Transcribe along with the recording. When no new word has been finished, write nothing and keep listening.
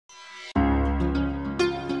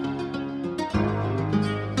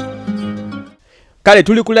Kale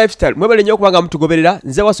tuli ku lifestyle mwebale nnyo kubanga mutugoberera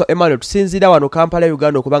nze waso Emmanuel tusinzira wano Kampala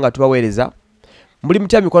Uganda okubanga tubaweereza muli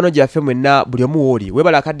mutya mikwano gyaffe mwenna buli omu wooli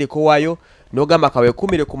webala akaddeko waayo n'ogamba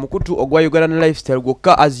kaweekumire ku mukutu ogwa Uganda na lifestyle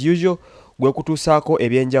gwokka as usual gwe kutuusaako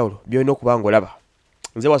ebyenjawulo byolina okubanga olaba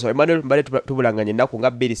nze waso Emmanuel mbale tubulanganya ennaku nga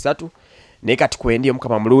 2-3 naye kati kwendi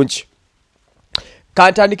omukama mulungi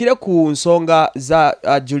kantandikire ku nsonga za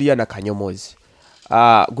Juliana Kanyomozi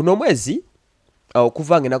guno mwezi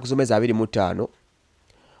okuva ng'ennaku z'omwezi 25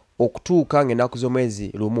 okutuuka ng'ennaku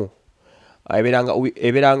z'omwezi lumu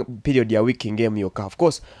ebeera period ya week ng'emu yokka of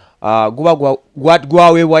course guba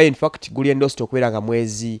gwaweebwayo in fact guli endorsed okubeera nga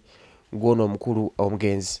mwezi gw'ono omukulu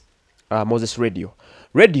omugenzi Moses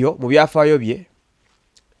Radio mu byafaayo bye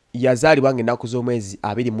yazaalibwa ng'ennaku z'omwezi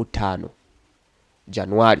 25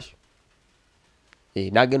 January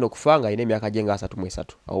n'agenda okufa nga alina emyaka gye nga 33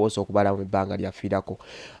 awo wose okubala mu ebbanga lyafiirako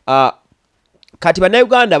kati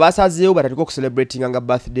bannayuganda basazeewo batandika okucelebratinga nga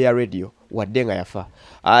birthday ya radio wadde nga yafa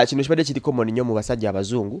kino kibadde kiri common nnyo mu basajja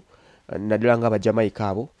abazungu naddala nga abajamaica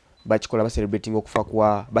abo bakikola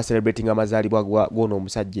bacelebrating amazaalibwa g'ono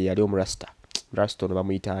omusajja eyali omurasta ono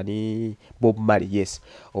bamuyita ani Bob Marley yes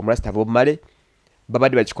omurasta Bob Marley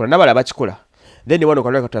babadde bakikola n'abalala bakikola then wano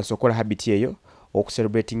kalweka tutandise okukola habit eyo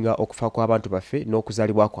okucelebratinga okufa kw'abantu baffe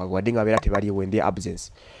n'okuzaalibwa kwabwe wadde nga babeera tebaliwo in their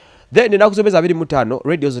absence then ennaku z'omwezi 25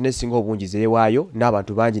 radio zonna ezisinga obungi zeewaayo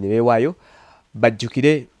n'abantu bangi ne beewaayo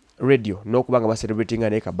bajjukire radio n'okuba nga bacelebratinga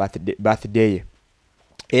naye ka birthday ye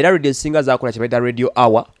era radio ezisinga zaakola kye bayita radio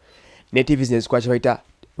hour ne tv zino ezikola kye bayita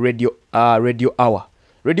radio hour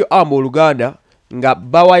mu Oluganda nga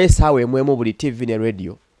bawaayo essaawa emu buli tv ne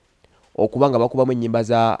radio okuba nga bakubamu ennyimba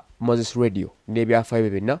za Moses Radio n'ebyafaayo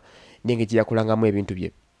bye byonna n'engeri gye yakolangamu ebintu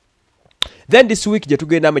bye then this week gye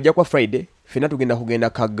tugenda amajja kwa Friday ffenna tugenda kugenda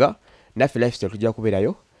Kagga naffe lifestyle tujja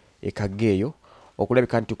kubeerayo ekagga eyo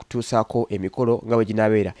okulabika nti kutuusaako emikolo nga bwe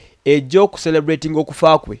ginaabeera ejja okucelebrating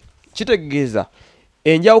okufa kwe kitegeeza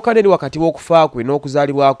enjawukana eri wakati w'okufa kwe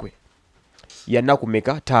n'okuzaalibwa kwe ya nnaku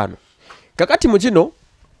mmeka 5 kakati mu kino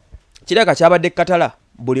kiraka kyabadde katala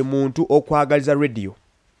buli muntu okwagaliza radio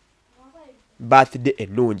birthday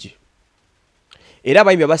ennungi era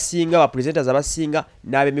abayimbi abasinga bapresenters abasinga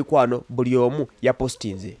n'ab'emikwano buli omu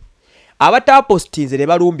yapostinze abatapostinze ne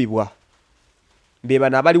balumbibwa be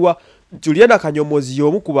bano abaliwa Juliana Kanyomozi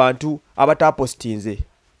y'omu ku bantu abatapostinze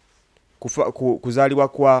kuzaalibwa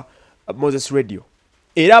kwa Moses Radio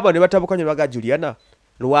era abo ne batabukanya baga Juliana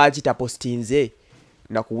lwaki tapostinze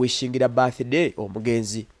na kuwishingira birthday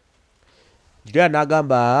omugenzi Juliana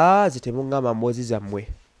n'agamba zitemungamba mbozi zammwe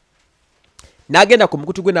n'agenda ku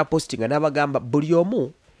mukutu gwe na postinga n'abagamba buli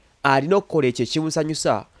omu alina okukola ekyo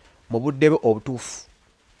ekimusanyusa mu budde bwe obutuufu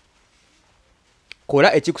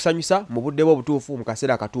kola ekikusanyusa mu budde bwe obutuufu mu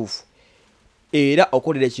kaseera akatuufu era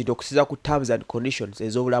okolera ekintu okusiza ku terms and conditions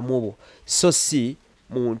ez'obulamu bwo so si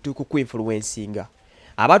muntu kukuinfluencinga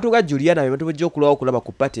abantu nga Juliana be bantu bajja okulwawo okulaba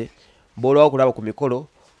ku pate boolwawo okulaba ku mikolo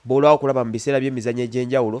boolwawo okulaba mu biseera by'emizannyo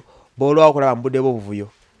egy'enjawulo boolwawo okulaba mu budde bw'obuvuyo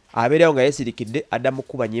abeerawo nga yeesirikidde adda mu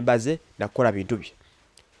kuba nnyimba ze nakukola bintu bye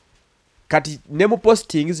kati ne mu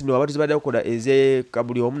posting zino abantu zibadde okukola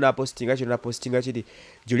buli omu n'apostinga kino n'apostinga kiri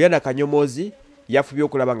Juliana Kanyomozi yafubye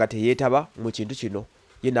okulaba nga teyeetaba mu kintu kino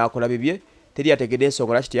ye n'akola bibye teri yategedde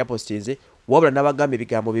ensonga lwaki teyapostinze wabula n'abagamba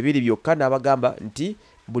ebigambo bibiri byokka n'abagamba nti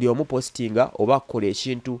buli omu postinga oba kukola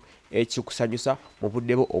ekintu ekikusanyusa mu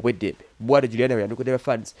budde bwo obw'eddembe bw'atyo Juliana bwe yandukidde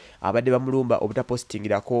fans abadde bamulumba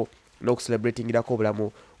obutapostingirako n'okucelebratingirako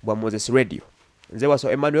obulamu bwa Moses Radio nze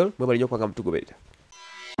waso Emmanuel mwebali nnyo kubanga mutugoberera